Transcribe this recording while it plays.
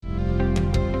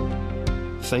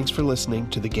Thanks for listening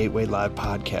to the Gateway Live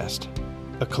podcast,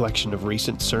 a collection of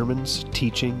recent sermons,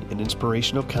 teaching, and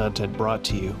inspirational content brought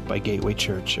to you by Gateway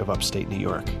Church of Upstate New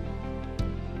York.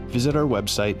 Visit our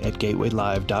website at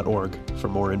gatewaylive.org for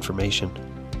more information.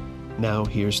 Now,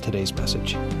 here's today's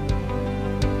message.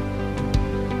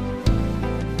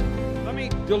 Let me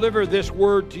deliver this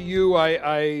word to you.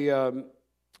 I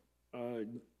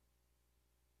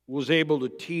was able to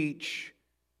teach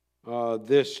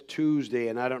this Tuesday,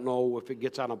 and I don't know if it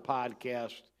gets on a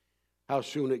podcast, how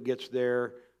soon it gets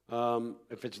there,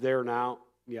 if it's there now.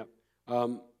 Yeah.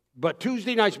 But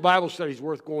Tuesday night's Bible study is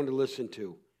worth going to listen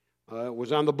to. It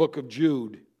was on the book of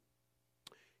Jude.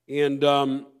 And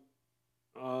that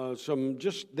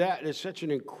is such an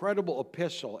incredible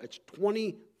epistle. It's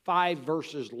 25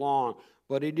 verses long,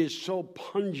 but it is so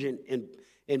pungent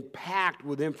and packed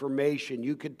with information.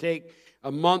 You could take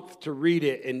a month to read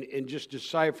it and just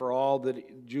decipher all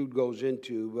that Jude goes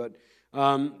into. But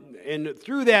and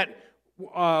through that,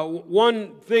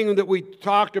 one thing that we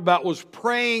talked about was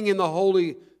praying in the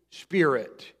Holy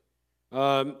Spirit.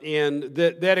 And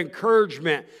that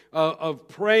encouragement of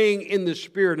praying in the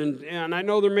Spirit. And I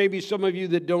know there may be some of you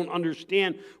that don't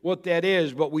understand what that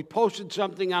is, but we posted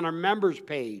something on our members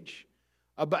page.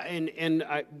 And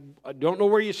I don't know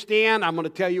where you stand. I'm going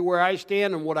to tell you where I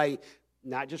stand and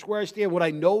not just where I stand, what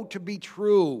I know to be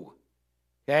true.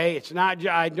 Okay? It's not,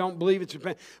 I don't believe it's,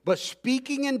 but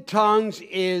speaking in tongues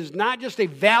is not just a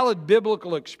valid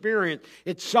biblical experience.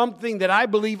 It's something that I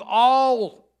believe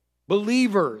all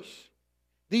believers,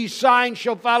 these signs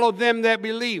shall follow them that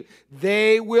believe.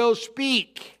 They will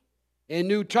speak in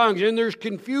new tongues. And there's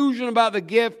confusion about the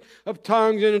gift of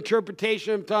tongues and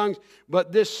interpretation of tongues.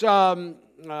 But this, what's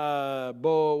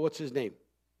his name?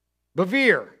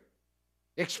 Bevere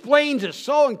explains it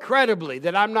so incredibly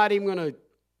that I'm not even going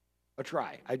to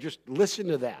try. I just listen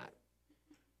to that.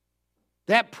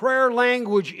 That prayer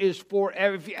language is for,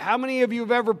 how many of you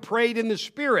have ever prayed in the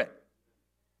Spirit?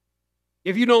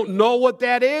 If you don't know what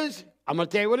that is, I'm going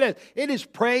to tell you what it is. It is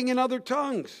praying in other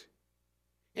tongues.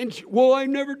 And, well, I've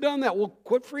never done that. Well,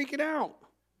 quit freaking out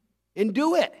and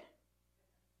do it.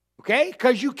 Okay?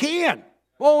 Because you can.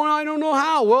 Oh, I don't know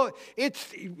how. Well,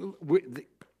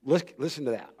 listen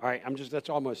to that. All right? That's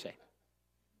all I'm going to say.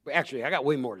 Actually, I got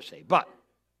way more to say. But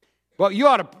you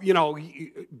ought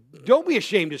to, don't be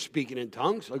ashamed of speaking in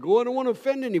tongues. Like, oh, I don't want to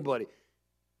offend anybody.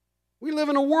 We live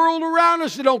in a world around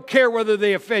us that don't care whether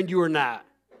they offend you or not.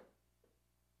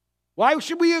 Why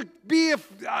should we be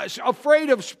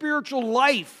afraid of spiritual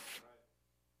life?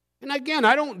 And again,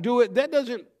 I don't do it. That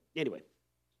doesn't, anyway.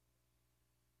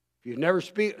 If you've never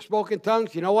spoken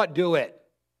tongues, you know what? Do it.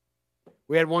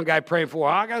 We had one guy praying for,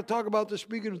 I got to talk about this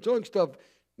speaking in tongues stuff.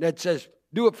 Ned says,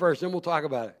 do it first, then we'll talk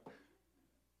about it.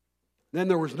 Then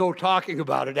there was no talking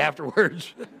about it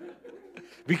afterwards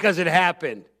because it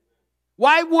happened.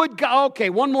 Why would God, okay,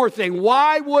 one more thing.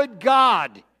 Why would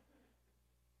God,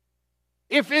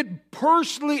 if it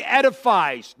personally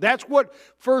edifies, that's what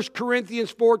 1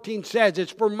 Corinthians 14 says.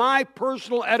 It's for my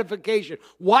personal edification.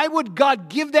 Why would God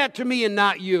give that to me and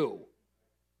not you?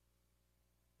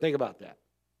 Think about that.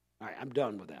 All right, I'm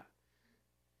done with that.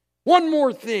 One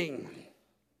more thing.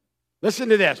 Listen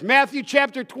to this. Matthew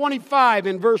chapter 25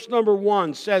 and verse number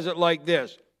 1 says it like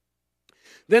this.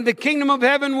 Then the kingdom of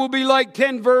heaven will be like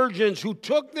 10 virgins who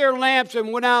took their lamps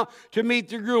and went out to meet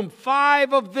the groom.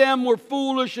 5 of them were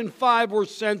foolish and 5 were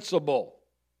sensible.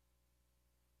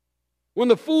 When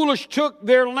the foolish took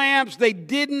their lamps, they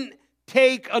didn't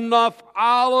take enough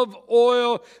olive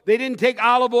oil. They didn't take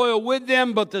olive oil with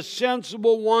them, but the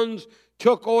sensible ones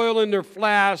took oil in their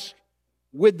flasks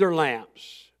with their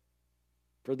lamps.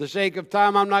 For the sake of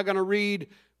time, I'm not going to read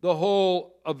the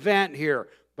whole event here.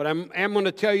 But I'm going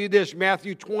to tell you this,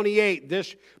 Matthew 28,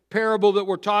 this parable that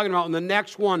we're talking about, and the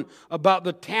next one about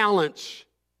the talents,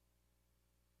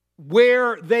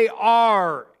 where they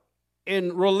are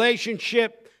in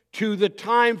relationship to the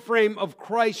time frame of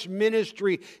Christ's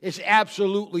ministry is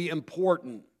absolutely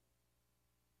important.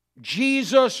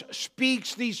 Jesus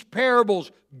speaks these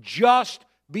parables just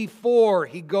before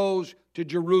he goes to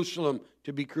Jerusalem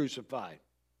to be crucified.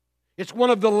 It's one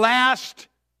of the last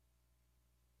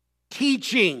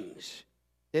teachings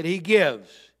that he gives.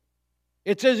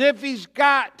 It's as if he's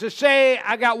got to say,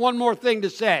 I got one more thing to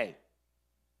say.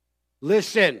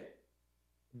 Listen,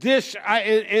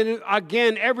 and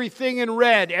again, everything in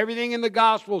red, everything in the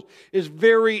Gospels is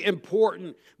very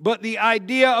important. But the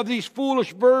idea of these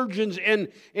foolish virgins and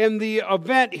the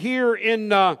event here in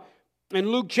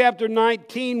Luke chapter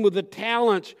 19 with the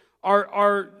talents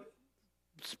are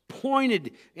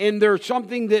pointed, and they're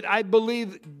something that I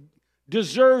believe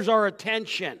deserves our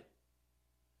attention.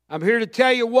 I'm here to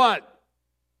tell you what,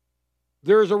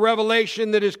 there is a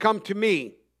revelation that has come to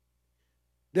me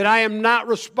that I am not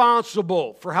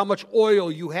responsible for how much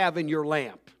oil you have in your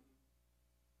lamp.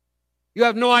 You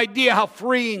have no idea how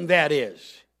freeing that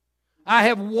is. I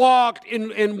have walked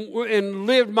and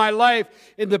lived my life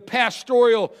in the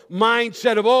pastoral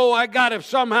mindset of, I got to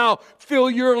somehow fill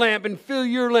your lamp and fill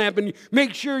your lamp and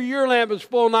make sure your lamp is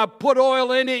full, and I put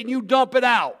oil in it and you dump it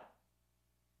out.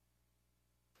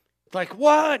 It's like,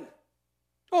 what?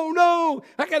 Oh no,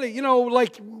 I got to,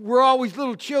 like we're always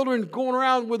little children going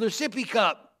around with a sippy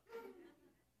cup.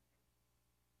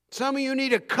 Some of you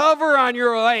need a cover on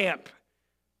your lamp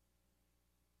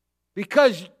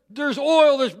because there's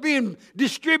oil that's being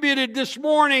distributed this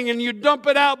morning and you dump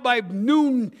it out by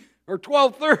noon or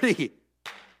 12:30.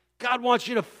 God wants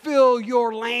you to fill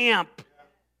your lamp.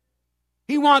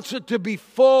 He wants it to be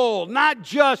full, not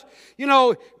just,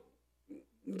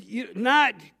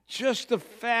 not just the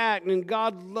fact, and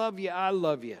God love you, I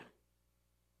love you.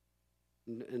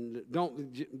 And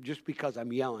don't, just because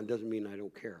I'm yelling doesn't mean I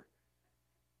don't care.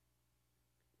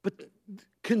 But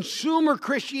consumer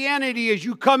Christianity is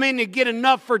you come in to get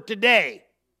enough for today.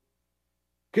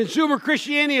 Consumer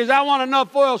Christianity is I want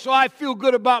enough oil so I feel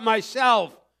good about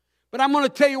myself. But I'm going to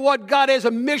tell you what, God has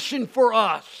a mission for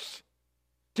us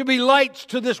to be lights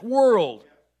to this world.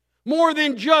 More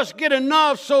than just get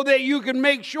enough so that you can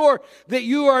make sure that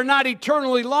you are not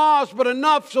eternally lost, but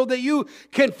enough so that you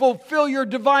can fulfill your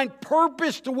divine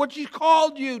purpose to what He's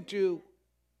called you to.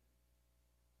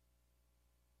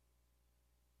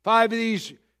 5 of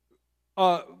these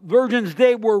virgins,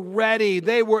 they were ready.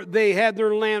 They had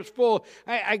their lamps full.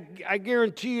 I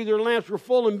guarantee you their lamps were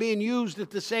full and being used at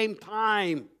the same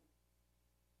time.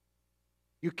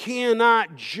 You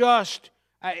cannot just...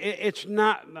 It's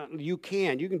not, you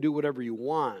can do whatever you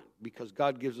want because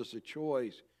God gives us a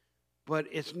choice. But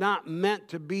it's not meant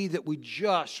to be that we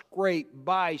just scrape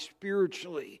by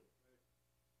spiritually.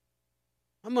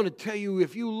 I'm going to tell you,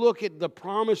 if you look at the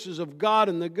promises of God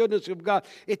and the goodness of God,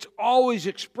 it's always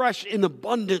expressed in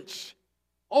abundance,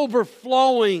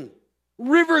 overflowing,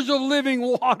 rivers of living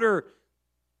water.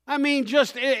 I mean,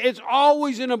 it's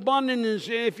always in abundance.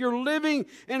 If you're living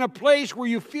in a place where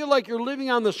you feel like you're living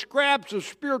on the scraps of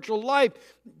spiritual life,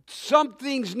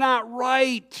 something's not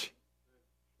right.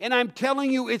 And I'm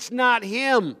telling you, it's not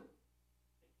Him.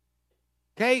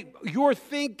 Okay? You're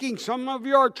thinking, some of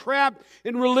you are trapped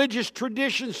in religious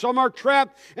traditions. Some are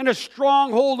trapped in a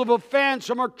stronghold of offense.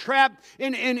 Some are trapped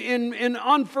in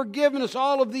unforgiveness.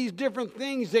 All of these different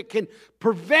things that can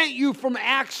prevent you from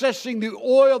accessing the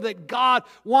oil that God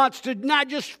wants to not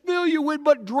just fill you with,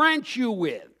 but drench you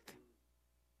with.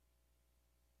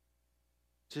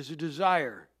 It's His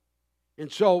desire.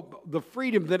 And so the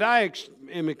freedom that I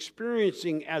am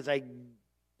experiencing as I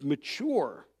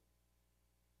mature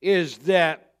is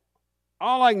that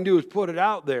all I can do is put it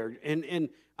out there. And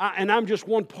I'm just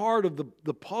one part of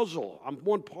the puzzle. I'm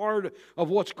one part of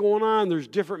what's going on. There's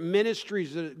different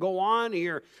ministries that go on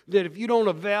here that if you don't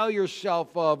avail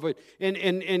yourself of it,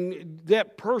 and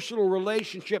that personal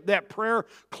relationship, that prayer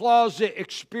closet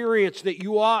experience that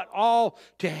you ought all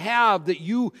to have, that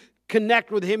you connect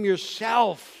with Him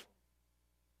yourself,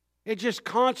 it just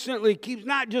constantly keeps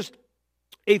not just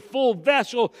a full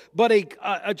vessel, but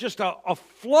just a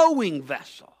flowing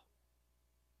vessel.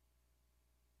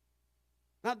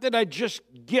 Not that I just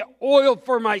get oil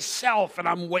for myself and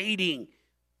I'm waiting.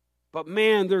 But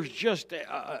man, there's just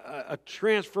a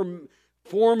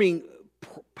transforming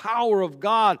power of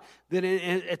God that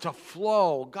it's a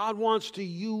flow. God wants to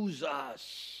use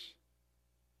us.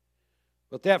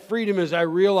 But that freedom is I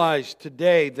realize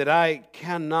today that I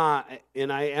cannot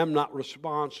and I am not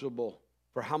responsible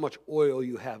for how much oil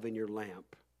you have in your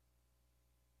lamp.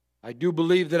 I do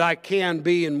believe that I can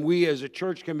be, and we as a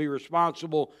church can be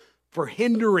responsible for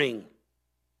hindering.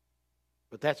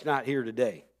 But that's not here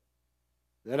today.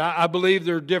 That I believe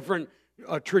there are different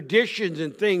traditions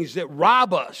and things that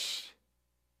rob us.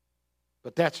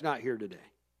 But that's not here today.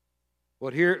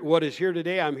 What is here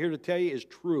today, I'm here to tell you, is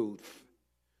truth.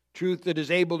 Truth that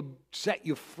is able to set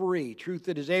you free. Truth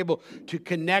that is able to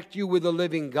connect you with the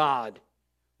living God.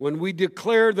 When we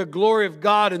declare the glory of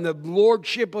God and the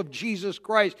lordship of Jesus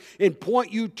Christ and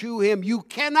point you to Him, you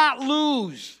cannot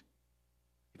lose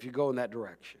if you go in that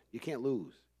direction. You can't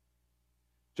lose.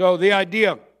 So the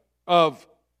idea of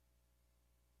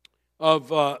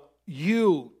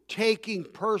you taking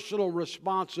personal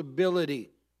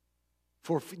responsibility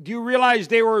for, do you realize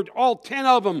all 10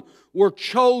 of them were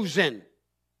chosen?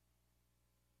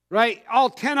 Right? All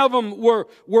 10 of them were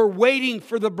waiting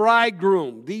for the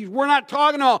bridegroom. We're not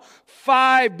talking about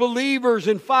 5 believers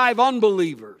and 5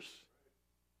 unbelievers.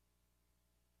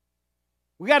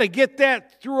 We got to get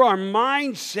that through our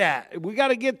mindset. We got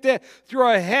to get that through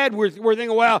our head. We're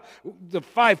thinking, well, the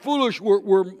 5 foolish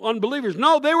were unbelievers.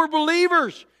 No, they were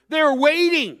believers. They were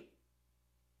waiting.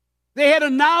 They had a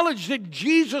knowledge that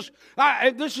Jesus,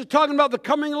 this is talking about the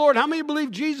coming Lord. How many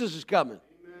believe Jesus is coming?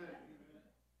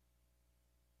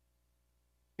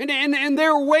 And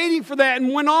they're waiting for that.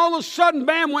 And when all of a sudden,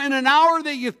 bam, in an hour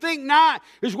that you think not,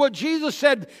 is what Jesus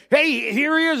said, hey,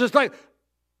 here he is. It's like,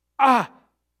 oh,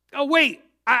 wait,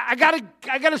 I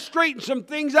gotta straighten some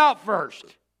things out first.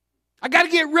 I got to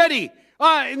get ready.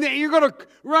 And then you're going to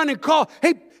run and call,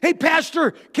 hey,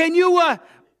 pastor, can you, and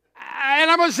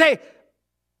I'm going to say,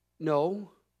 no.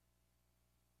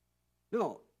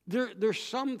 There's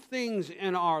some things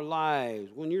in our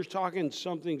lives, when you're talking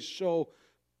something so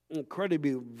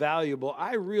incredibly valuable,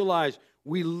 I realize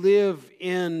we live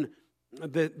in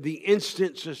the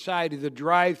instant society, the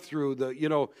drive-through,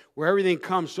 where everything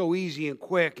comes so easy and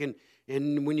quick, and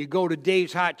when you go to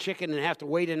Dave's Hot Chicken and have to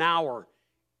wait an hour,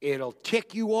 it'll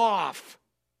tick you off.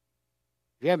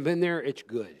 If you haven't been there, it's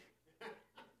good.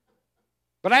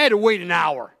 But I had to wait an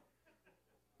hour,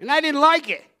 and I didn't like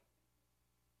it.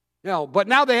 No, but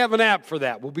now they have an app for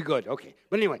that. We'll be good. Okay.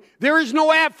 But anyway, there is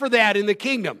no app for that in the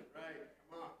kingdom.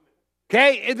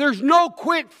 Okay, there's no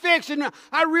quick fix. And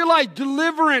I realize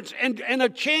deliverance and a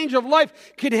change of life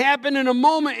can happen in a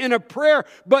moment in a prayer,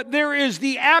 but there is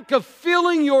the act of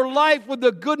filling your life with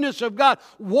the goodness of God.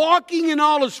 Walking in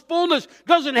all His fullness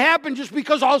doesn't happen just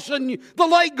because all of a sudden the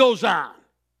light goes on.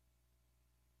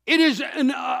 It is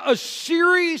a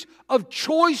series of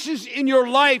choices in your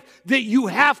life that you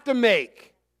have to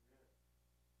make.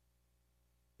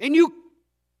 And you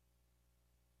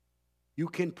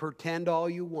can pretend all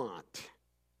you want,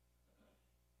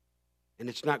 and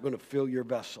it's not going to fill your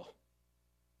vessel.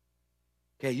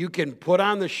 Okay, you can put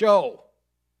on the show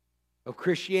of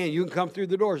Christianity. You can come through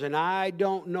the doors, and I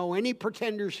don't know any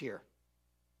pretenders here,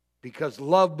 because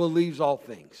love believes all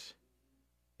things,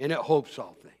 and it hopes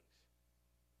all things.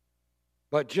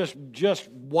 But just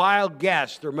wild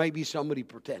guess, there may be somebody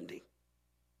pretending.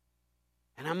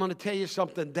 And I'm going to tell you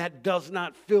something, that does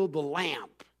not fill the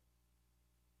lamp.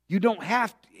 You don't have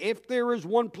to. If there is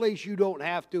one place you don't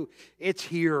have to, it's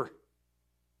here.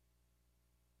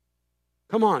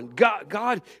 Come on,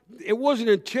 God, it wasn't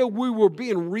until we were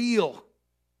being real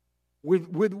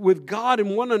with God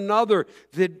and one another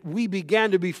that we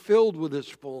began to be filled with His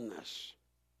fullness.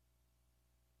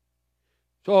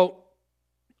 So,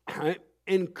 I'm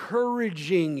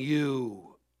encouraging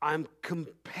you. I'm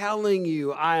compelling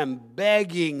you. I am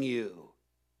begging you.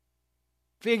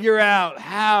 Figure out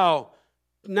how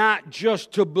not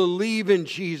just to believe in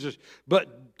Jesus,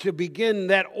 but to begin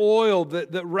that oil,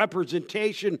 the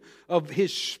representation of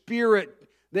His Spirit,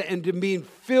 and to being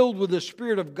filled with the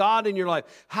Spirit of God in your life,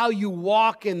 how you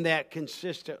walk in that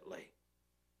consistently.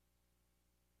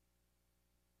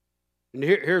 And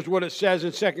here's what it says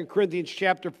in 2 Corinthians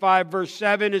chapter 5, verse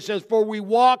 7. It says, "For we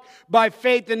walk by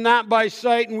faith and not by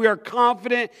sight, and we are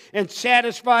confident and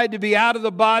satisfied to be out of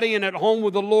the body and at home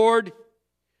with the Lord.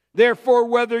 Therefore,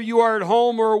 whether you are at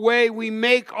home or away, we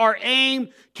make our aim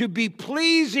to be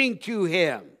pleasing to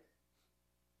Him."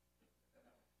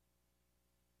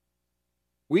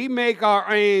 We make our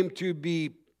aim to be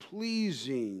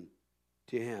pleasing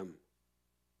to Him.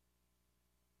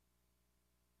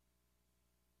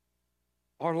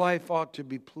 Our life ought to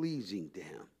be pleasing to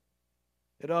Him.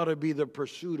 It ought to be the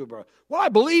pursuit of our... Well, I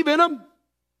believe in Him.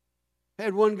 I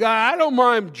had one guy, I don't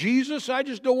mind Jesus, I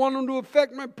just don't want Him to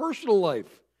affect my personal life.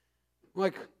 I'm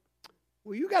like,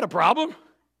 well, you got a problem.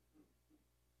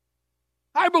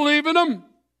 I believe in Him.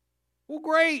 Well,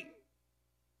 great.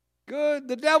 Good.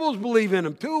 The devils believe in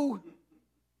Him too.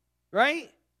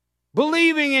 Right?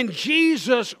 Believing in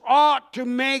Jesus ought to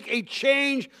make a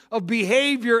change of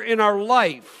behavior in our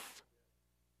life.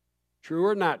 True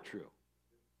or not true?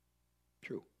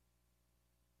 True.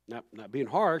 Not being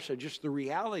harsh, just the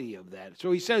reality of that.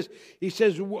 So he says,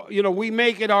 we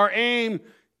make it our aim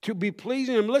to be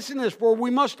pleasing Him. Listen to this, for we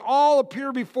must all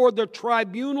appear before the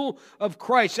tribunal of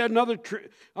Christ. Another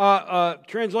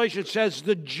translation says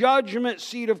the judgment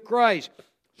seat of Christ,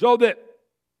 so that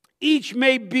each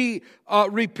may be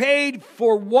repaid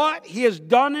for what he has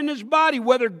done in his body,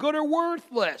 whether good or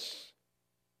worthless.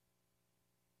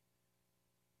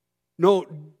 No,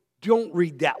 don't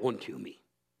read that one to me.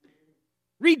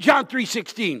 Read John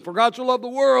 3:16. For God so loved the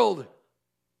world.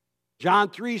 John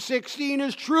 3:16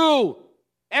 is true.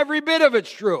 Every bit of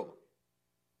it's true.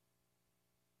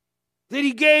 That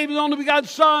He gave His only begotten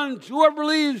Son. Whoever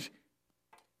believes,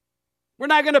 we're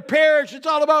not going to perish. It's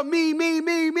all about me, me,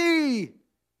 me, me.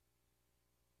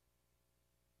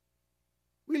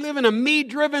 We live in a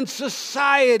me-driven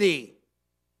society.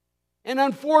 And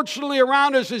unfortunately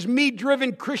around us is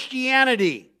me-driven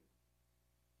Christianity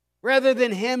rather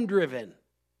than Him-driven.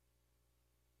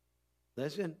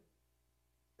 Listen,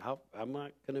 I'm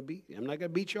not going to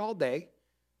beat you all day.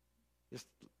 Just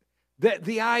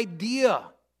the idea,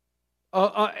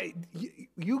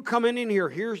 you coming in here,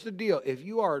 here's the deal. If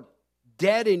you are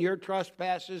dead in your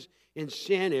trespasses in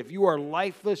sin, if you are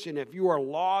lifeless and if you are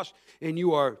lost and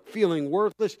you are feeling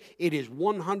worthless, it is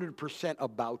 100%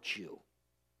 about you.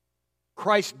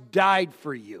 Christ died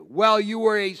for you. While you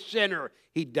were a sinner,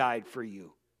 He died for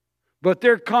you. But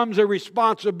there comes a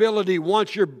responsibility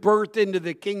once you're birthed into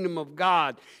the kingdom of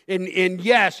God. And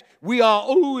yes, we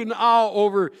all ooh and ah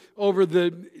over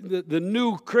the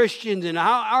new Christians and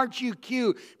how aren't you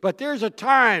cute? But there's a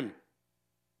time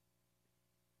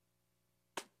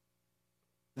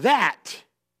that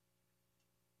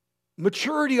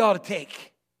maturity ought to take.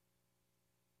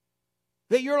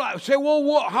 That you're like, say,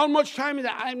 well, how much time is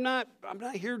that? I'm not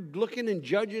here looking and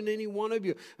judging any one of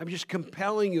you. I'm just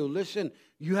compelling you. Listen,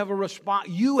 you have a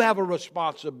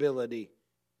responsibility.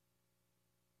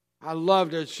 I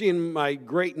loved seeing my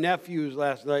great nephews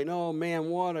last night. Oh man,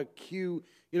 what a cute,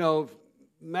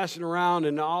 messing around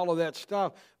and all of that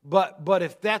stuff. But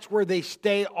if that's where they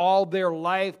stay all their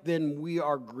life, then we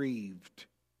are grieved.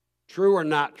 True or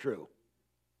not true?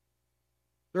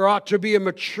 There ought to be a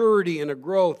maturity and a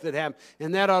growth that have,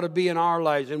 and that ought to be in our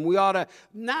lives. And we ought to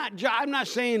I'm not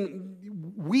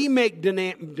saying we make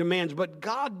demands, but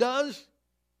God does.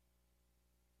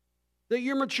 That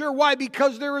you're mature. Why?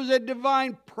 Because there is a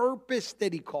divine purpose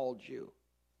that He called you.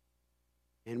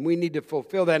 And we need to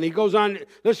fulfill that. And He goes on,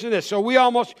 listen to this. So we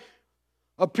almost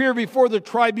appear before the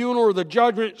tribunal or the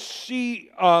judgment seat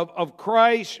of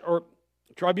Christ, or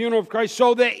tribunal of Christ,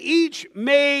 so that each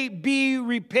may be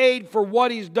repaid for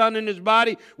what he's done in his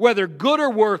body, whether good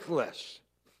or worthless.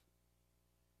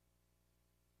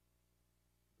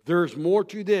 There's more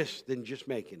to this than just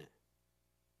making it.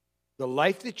 The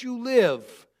life that you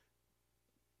live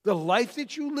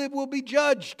will be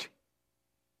judged.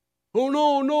 Oh,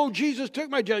 no, Jesus took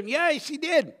my judgment. Yes, He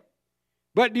did.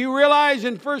 But do you realize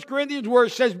in 1 Corinthians where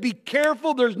it says, be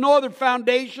careful, there's no other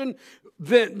foundation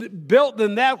built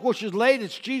than that which is laid,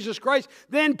 it's Jesus Christ.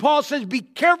 Then Paul says, be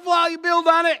careful how you build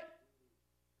on it.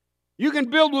 You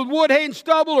can build with wood, hay, and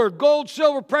stubble, or gold,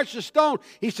 silver, precious stone.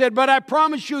 He said, but I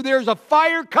promise you there's a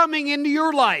fire coming into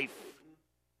your life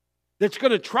that's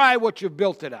going to try what you've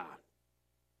built it on.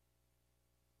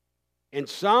 And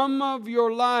some of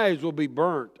your lives will be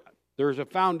burnt. There's a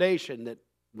foundation that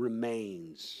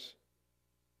remains.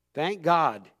 Thank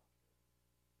God.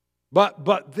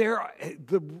 But there,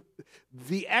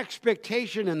 the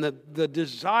expectation and the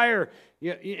desire,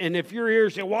 and if you're here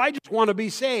saying, well, I just want to be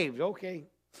saved. Okay.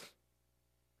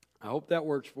 I hope that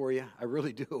works for you. I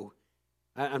really do.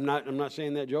 I'm not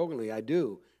saying that jokingly. I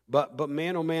do. But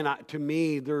man, oh man, to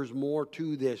me, there's more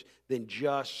to this than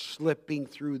just slipping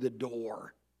through the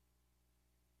door.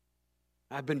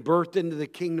 I've been birthed into the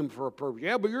kingdom for a purpose.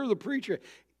 Yeah, but you're the preacher.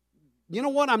 You know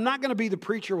what? I'm not going to be the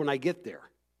preacher when I get there.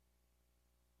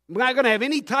 I'm not going to have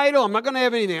any title. I'm not going to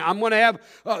have anything. I'm going to have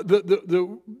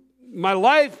my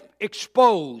life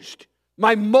exposed,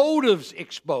 my motives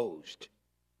exposed.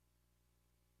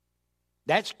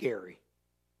 That's scary.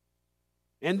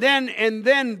 And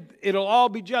then it'll all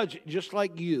be judged, just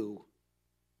like you.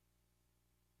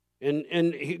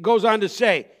 And he goes on to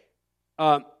say,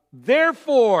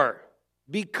 therefore,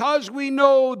 because we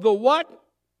know the what?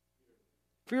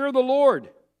 Fear of the Lord.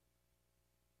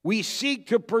 We seek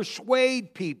to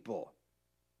persuade people.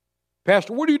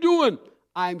 Pastor, what are you doing?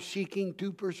 I'm seeking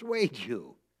to persuade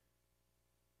you.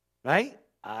 Right?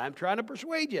 I'm trying to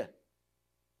persuade you.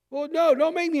 Well, no,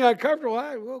 don't make me uncomfortable.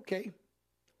 Okay.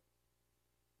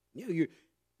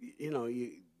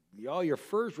 All your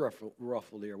fur's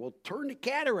ruffled here. Well, turn the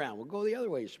cat around. We'll go the other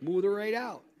way. Smooth her right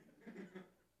out.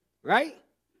 Right?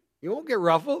 You won't get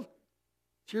ruffled.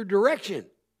 It's your direction.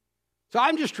 So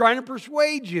I'm just trying to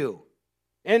persuade you.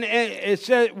 And it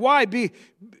said, why?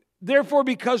 Therefore,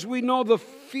 because we know the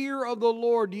fear of the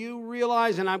Lord. Do you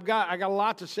realize, and I got a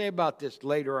lot to say about this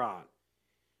later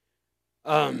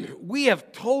on. We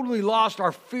have totally lost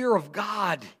our fear of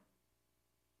God.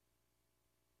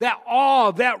 That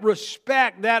awe, that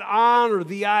respect, that honor,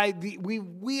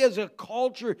 we as a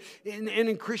culture and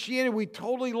in Christianity, we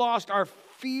totally lost our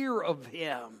fear of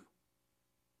Him.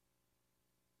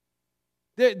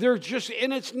 They're just,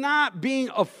 and it's not being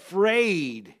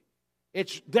afraid.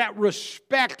 It's that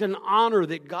respect and honor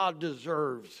that God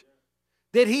deserves.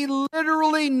 That he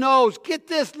literally knows. Get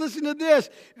this, listen to this.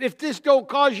 If this don't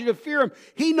cause you to fear him,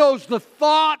 he knows the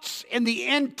thoughts and the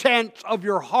intents of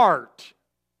your heart.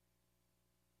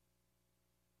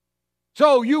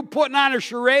 So you putting on a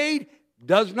charade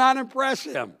does not impress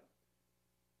him.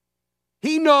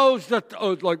 He knows that,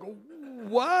 like,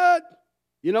 what?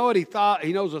 You know what he thought?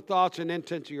 He knows the thoughts and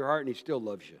intents of your heart, and he still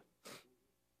loves you.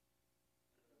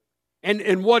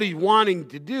 And what he's wanting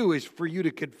to do is for you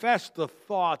to confess the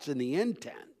thoughts and the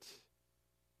intents.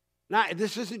 Now,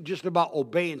 this isn't just about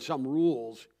obeying some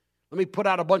rules. Let me put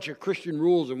out a bunch of Christian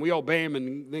rules and we obey them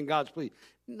and then God's pleased.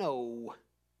 No.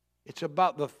 It's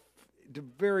about the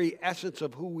very essence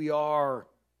of who we are.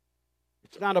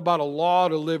 It's not about a law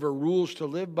to live or rules to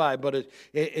live by, but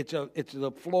it's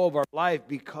the flow of our life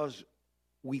because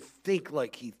we think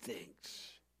like he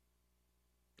thinks.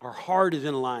 Our heart is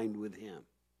in line with him.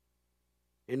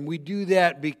 And we do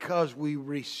that because we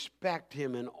respect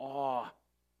him in awe.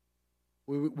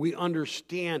 We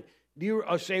understand. Do you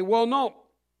say, well, no,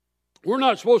 we're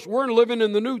living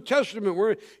in the New Testament.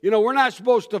 We're not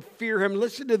supposed to fear him.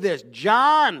 Listen to this.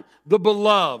 John, the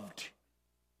beloved.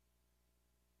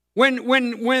 When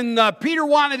Peter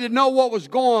wanted to know what was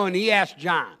going on, he asked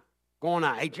John, going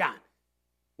on, hey, John.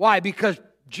 Why? Because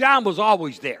John was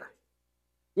always there.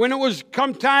 When it was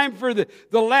come time for the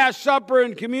Last Supper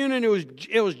and communion,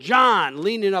 it was John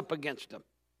leaning up against him.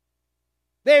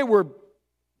 They were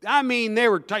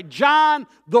tight. John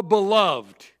the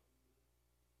beloved.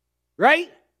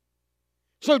 Right?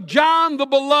 So John the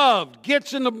beloved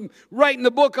gets right in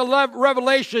the book of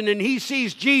Revelation and he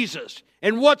sees Jesus.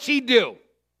 And what's he do?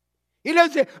 He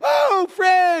doesn't say, oh,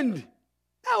 friend,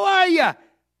 how are you?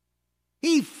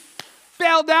 He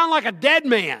fell down like a dead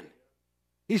man.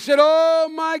 He said,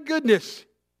 oh, my goodness.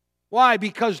 Why?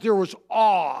 Because there was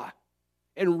awe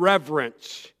and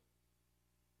reverence.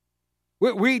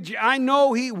 I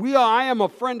am a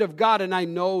friend of God, and I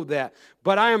know that.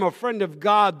 But I am a friend of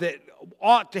God that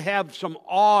ought to have some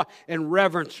awe and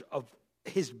reverence of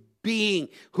his being,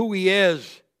 who he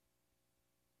is.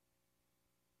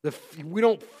 We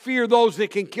don't fear those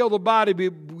that can kill the body,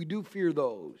 but we do fear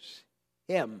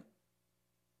him,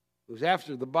 who's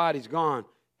after the body's gone,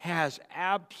 has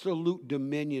absolute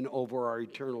dominion over our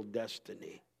eternal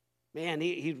destiny. Man,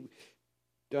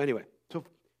 anyway, so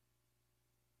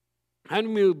how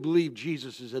do we believe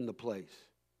Jesus is in the place?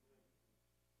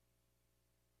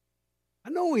 I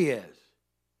know he is.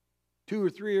 2 or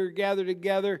 3 are gathered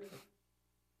together.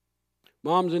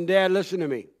 Moms and dad, listen to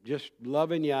me. Just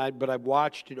loving you, but I've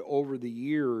watched it over the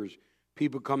years.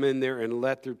 People come in there and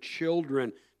let their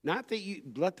children, not that you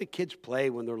let the kids play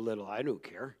when they're little. I don't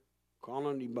care. Call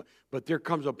on you, but there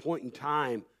comes a point in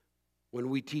time when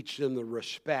we teach them the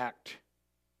respect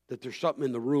that there's something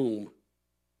in the room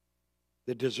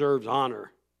that deserves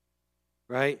honor,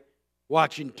 right?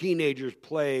 Watching teenagers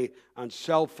play on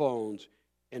cell phones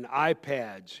and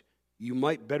iPads, you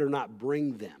might better not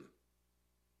bring them.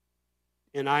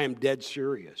 And I am dead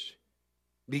serious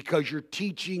because you're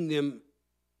teaching them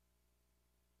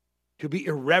to be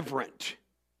irreverent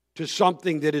to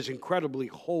something that is incredibly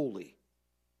holy.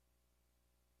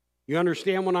 You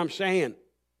understand what I'm saying?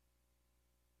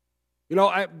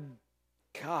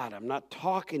 I'm not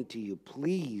talking to you.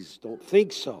 Please don't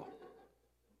think so.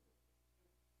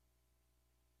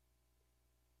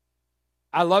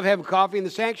 I love having coffee in the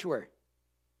sanctuary.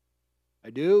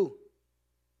 I do.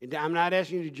 And I'm not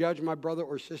asking you to judge my brother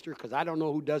or sister because I don't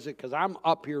know who does it because I'm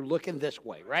up here looking this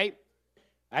way, right?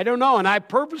 I don't know. And I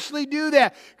purposely do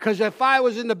that because if I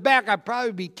was in the back, I'd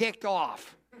probably be ticked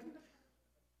off.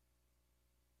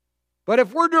 But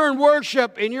if we're doing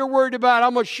worship and you're worried about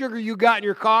how much sugar you got in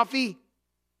your coffee,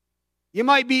 you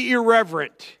might be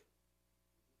irreverent.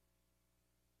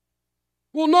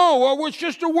 Well, no, it's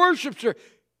just a worship service.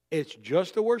 It's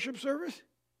just a worship service?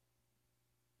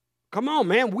 Come on,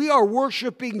 man. We are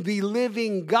worshiping the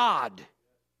living God.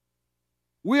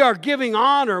 We are giving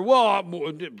honor. Well,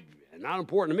 not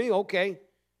important to me. Okay.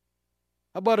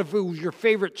 How about if it was your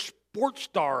favorite sports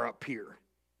star up here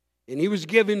and he was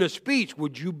giving a speech?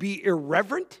 Would you be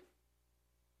irreverent?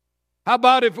 How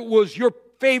about if it was your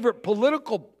favorite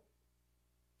political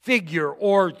figure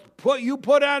or you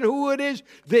put on who it is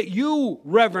that you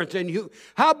reverence?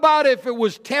 How about if it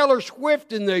was Taylor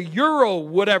Swift in the Euro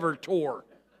whatever tour?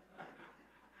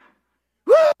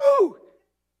 Woo!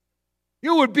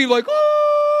 You would be like,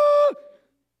 oh!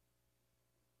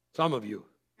 Some of you.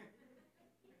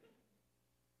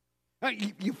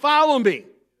 You follow me.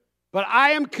 But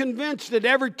I am convinced that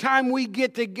every time we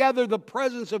get together, the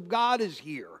presence of God is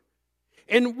here.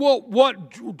 And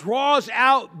what draws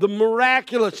out the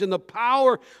miraculous and the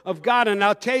power of God, and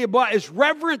I'll tell you what, is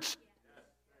reverence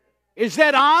Is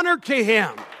that honor to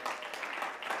Him?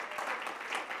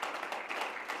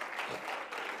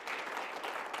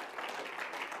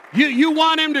 You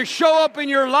want Him to show up in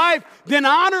your life, then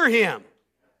honor Him.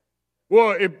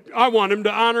 Well, if I want Him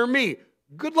to honor me.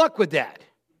 Good luck with that.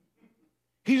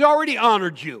 He's already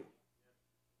honored you.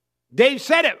 Dave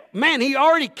said it. Man, He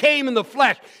already came in the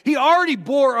flesh. He already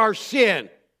bore our sin.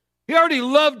 He already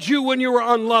loved you when you were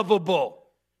unlovable.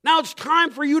 Now it's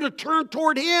time for you to turn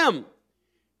toward Him.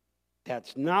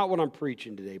 That's not what I'm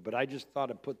preaching today, but I just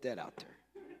thought I'd put that out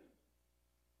there.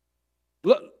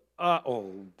 Look,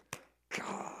 oh,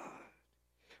 God.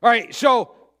 All right,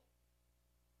 so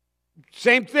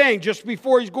same thing. Just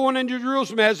before He's going into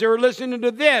Jerusalem, as they were listening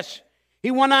to this,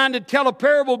 He went on to tell a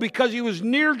parable because He was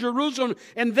near Jerusalem,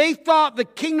 and they thought the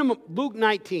kingdom of Luke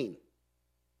 19.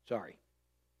 Sorry.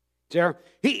 There.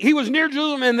 He was near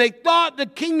Jerusalem, and they thought the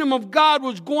kingdom of God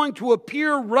was going to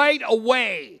appear right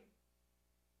away.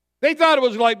 They thought it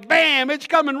was like, bam, it's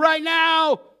coming right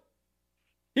now.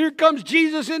 Here comes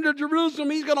Jesus into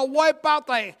Jerusalem. He's going to wipe out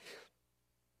the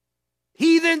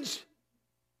heathens.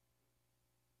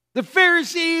 The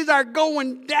Pharisees are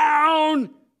going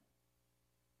down.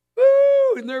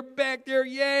 Woo! And they're back there,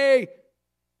 yay.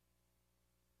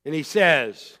 And He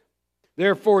says,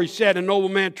 therefore He said, a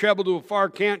nobleman traveled to a far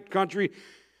country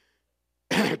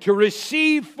to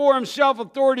receive for himself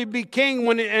authority to be king,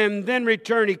 and then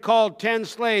returned. He called 10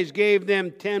 slaves, gave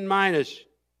them 10 minas,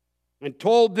 and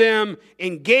told them,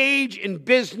 engage in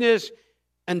business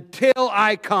until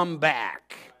I come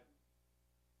back.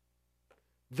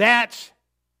 That's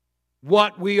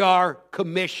what we are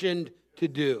commissioned to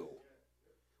do.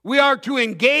 We are to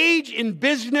engage in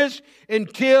business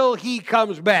until He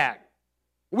comes back.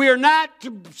 We are not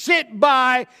to sit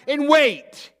by and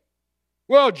wait.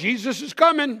 Well, Jesus is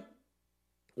coming.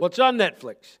 What's on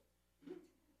Netflix?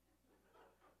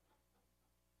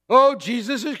 Oh,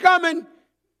 Jesus is coming.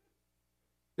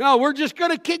 No, we're just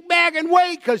going to kick back and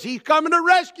wait because He's coming to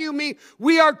rescue me.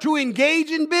 We are to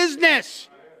engage in business.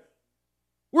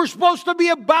 We're supposed to be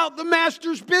about the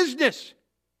Master's business.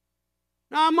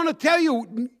 Now, I'm going to tell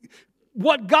you,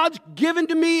 what God's given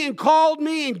to me and called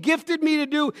me and gifted me to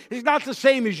do is not the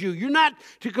same as you. You're not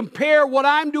to compare what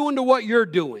I'm doing to what you're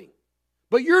doing.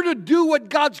 But you're to do what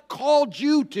God's called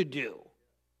you to do.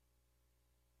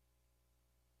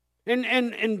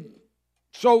 And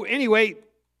so anyway,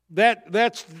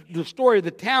 that's the story of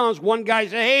the talents. One guy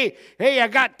said, hey, I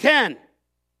got 10.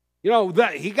 You know,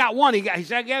 he got one. He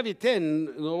said, I gave you 10. And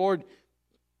the Lord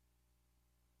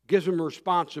gives him a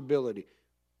responsibility.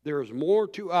 There is more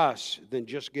to us than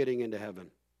just getting into heaven.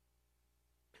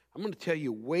 I'm going to tell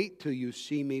you, wait till you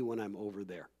see me when I'm over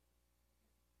there.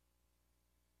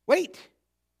 Wait.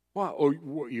 Well,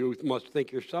 oh, you must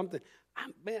think you're something.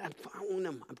 I'm following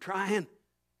Him. I'm trying.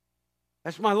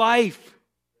 That's my life.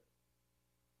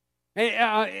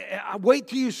 I wait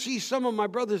till you see some of my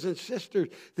brothers and sisters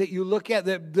that you look at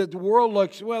that the world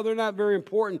looks, well, they're not very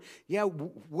important. Yeah,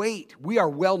 wait. We are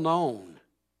well known.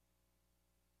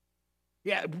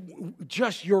 Yeah,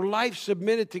 just your life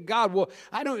submitted to God. Well,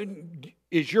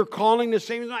 is your calling the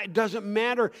same as mine? It doesn't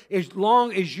matter as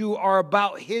long as you are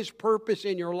about His purpose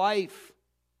in your life.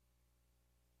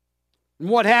 And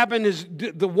what happened is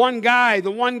the one guy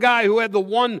who had the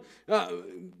one,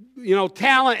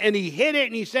 talent, and he hid it,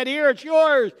 and he said, here, it's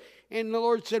yours. And the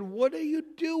Lord said, what are you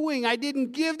doing? I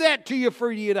didn't give that to you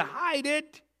for you to hide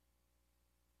it.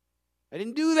 I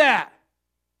didn't do that.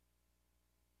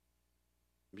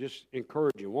 I'm just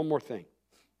encouraging. One more thing.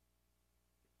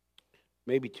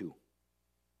 Maybe two.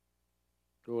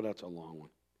 Oh, that's a long one.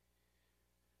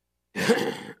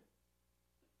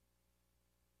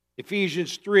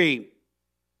 Ephesians 3,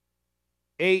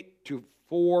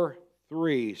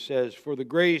 8-4:3 says, for the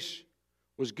grace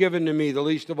was given to me, the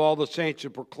least of all the saints, to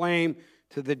proclaim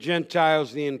to the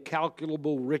Gentiles the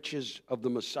incalculable riches of the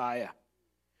Messiah,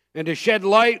 and to shed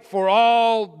light for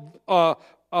all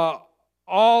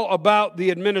about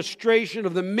the administration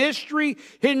of the mystery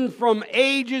hidden from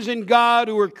ages in God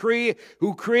who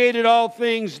created all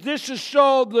things. This is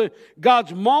so that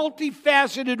God's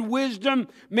multifaceted wisdom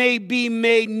may be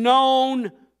made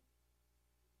known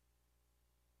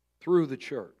through the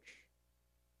church,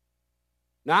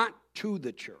 not to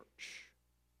the church.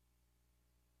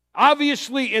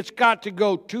 Obviously, it's got to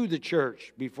go to the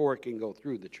church before it can go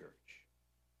through the church.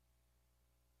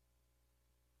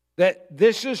 That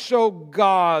this is so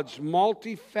God's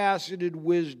multifaceted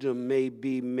wisdom may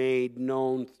be made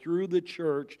known through the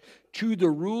church to the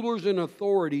rulers and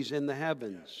authorities in the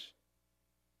heavens.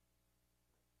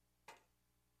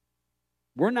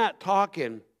 We're not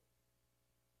talking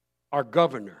our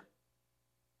governor.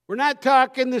 We're not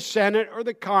talking the Senate or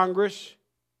the Congress.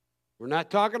 We're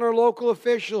not talking our local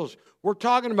officials. We're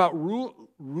talking about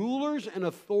rulers and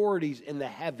authorities in the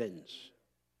heavens.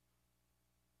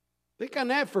 Think on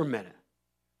that for a minute.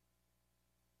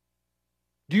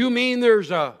 Do you mean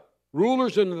there's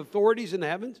rulers and authorities in the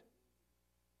heavens?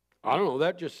 I don't know.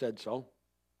 That just said so.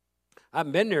 I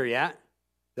haven't been there yet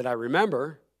that I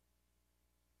remember.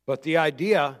 But the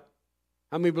idea,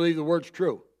 how many believe the word's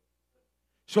true?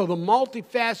 So the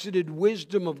multifaceted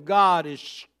wisdom of God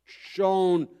is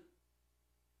shown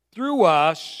through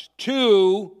us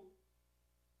to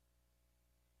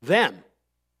them.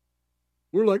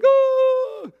 We're like,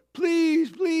 oh,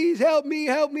 please, please, help me,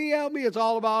 help me, help me. It's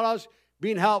all about us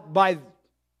being helped by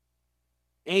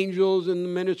angels and the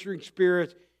ministering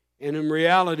spirits. And in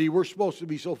reality, we're supposed to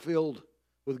be so filled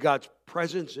with God's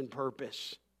presence and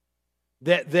purpose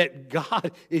that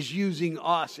God is using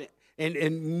us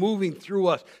and moving through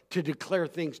us to declare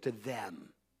things to them.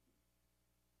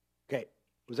 Okay,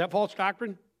 was that false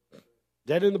doctrine?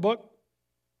 That in the book?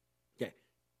 Okay.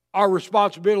 Our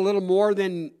responsibility a little more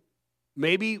than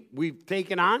maybe we've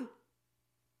taken on?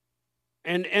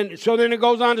 And so then it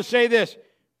goes on to say this.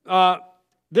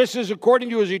 This is according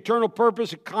to his eternal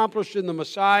purpose accomplished in the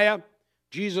Messiah,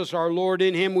 Jesus our Lord.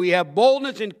 In him we have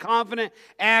boldness and confident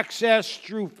access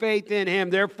through faith in him.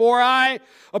 Therefore I,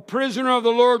 a prisoner of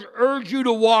the Lord, urge you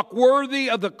to walk worthy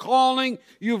of the calling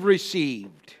you've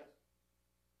received.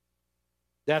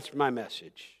 That's my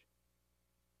message.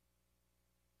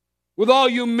 With all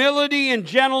humility and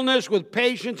gentleness, with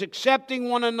patience, accepting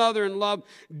one another in love,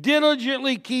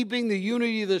 diligently keeping the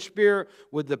unity of the Spirit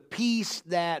with the peace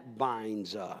that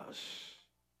binds us.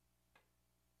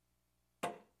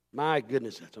 My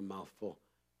goodness, that's a mouthful.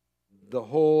 The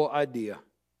whole idea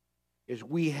is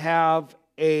we have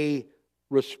a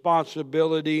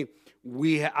responsibility.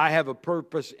 I have a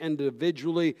purpose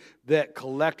individually that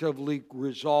collectively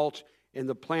results in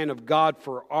the plan of God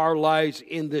for our lives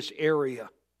in this area.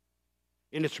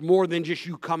 And it's more than just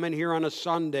you coming here on a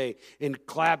Sunday and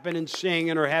clapping and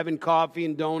singing or having coffee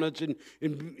and donuts. And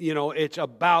you know, it's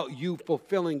about you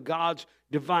fulfilling God's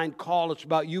divine call. It's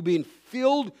about you being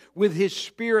filled with His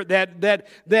Spirit,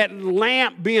 that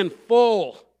lamp being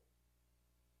full,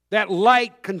 that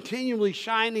light continually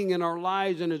shining in our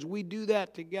lives. And as we do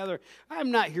that together,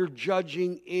 I'm not here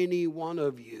judging any one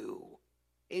of you,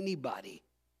 anybody.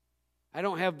 I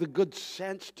don't have the good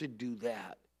sense to do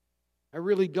that. I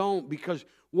really don't, because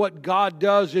what God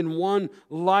does in one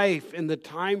life and the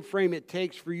time frame it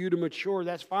takes for you to mature,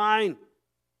 that's fine.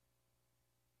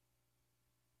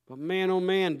 But man, oh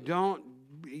man,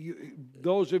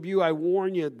 those of you, I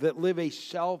warn you, that live a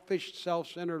selfish,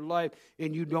 self-centered life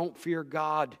and you don't fear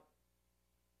God,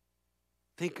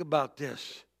 think about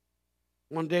this.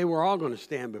 One day we're all going to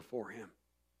stand before Him.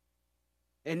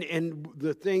 And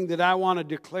the thing that I want to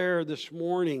declare this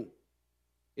morning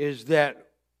is that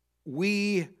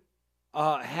we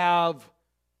have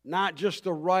not just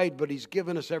the right, but He's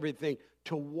given us everything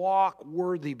to walk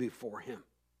worthy before Him,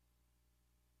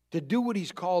 to do what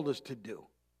He's called us to do.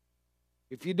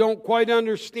 If you don't quite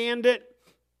understand it,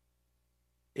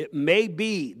 it may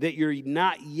be that you're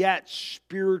not yet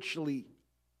spiritually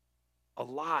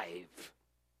alive.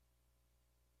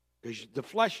 Because the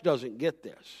flesh doesn't get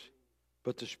this,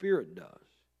 but the Spirit does.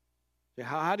 So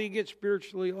how do you get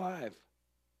spiritually alive?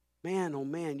 Man, oh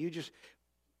man, you just...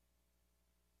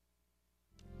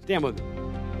 Stand with me.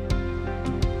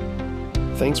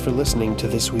 Thanks for listening to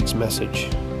this week's message.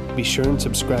 Be sure and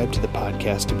subscribe to the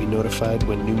podcast to be notified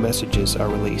when new messages are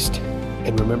released.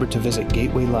 And remember to visit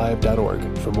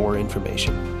gatewaylive.org for more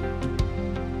information.